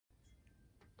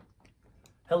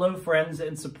Hello, friends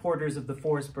and supporters of the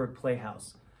Forestburgh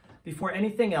Playhouse. Before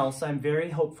anything else, I'm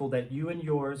very hopeful that you and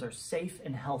yours are safe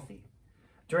and healthy.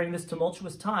 During this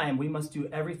tumultuous time, we must do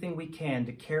everything we can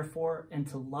to care for and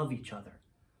to love each other.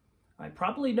 I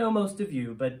probably know most of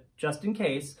you, but just in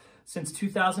case, since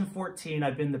 2014,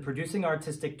 I've been the producing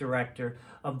artistic director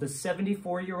of the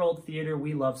 74-year-old theater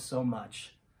we love so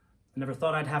much. I never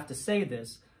thought I'd have to say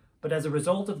this, but as a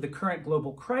result of the current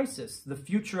global crisis, the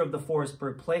future of the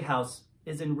Forestburgh Playhouse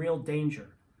is in real danger.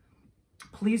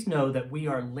 Please know that we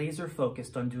are laser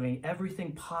focused on doing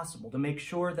everything possible to make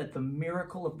sure that the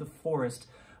miracle of the forest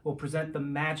will present the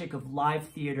magic of live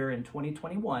theater in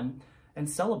 2021 and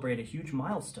celebrate a huge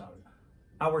milestone,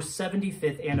 our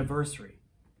 75th anniversary.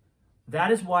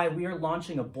 That is why we are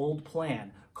launching a bold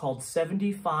plan called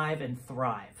 75 and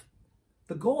Thrive.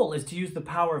 The goal is to use the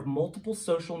power of multiple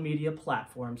social media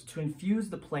platforms to infuse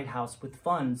the Playhouse with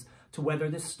funds to weather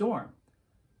this storm.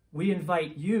 We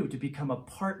invite you to become a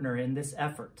partner in this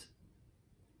effort.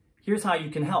 Here's how you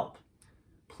can help.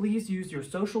 Please use your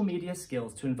social media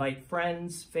skills to invite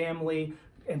friends, family,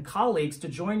 and colleagues to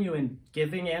join you in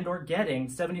giving and or getting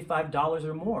 $75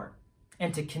 or more,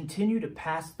 and to continue to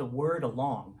pass the word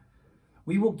along.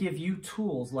 We will give you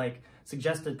tools like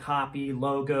suggested copy,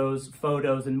 logos,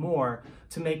 photos, and more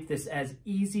to make this as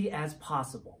easy as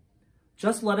possible.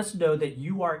 Just let us know that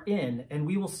you are in, and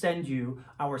we will send you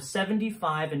our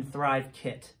 75 and Thrive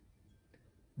kit.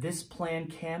 This plan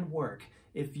can work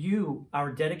if you,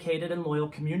 our dedicated and loyal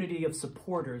community of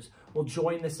supporters, will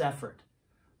join this effort.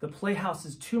 The Playhouse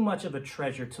is too much of a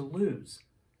treasure to lose.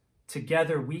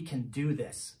 Together, we can do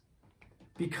this.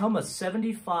 Become a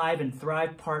 75 and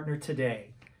Thrive partner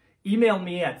today. Email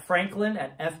me at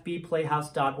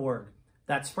franklin@fbplayhouse.org.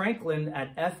 That's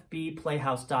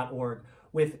franklin@fbplayhouse.org.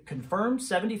 with confirmed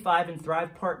 75 and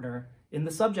Thrive partner in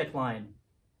the subject line.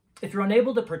 If you're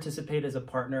unable to participate as a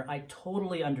partner, I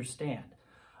totally understand.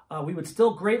 We would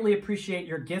still greatly appreciate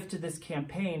your gift to this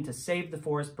campaign to save the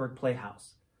Forestburgh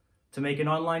Playhouse. To make an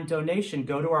online donation,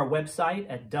 go to our website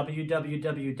at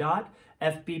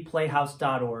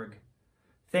www.fbplayhouse.org.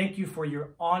 Thank you for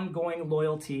your ongoing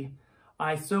loyalty.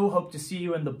 I so hope to see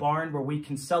you in the barn where we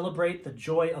can celebrate the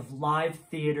joy of live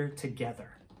theater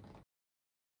together.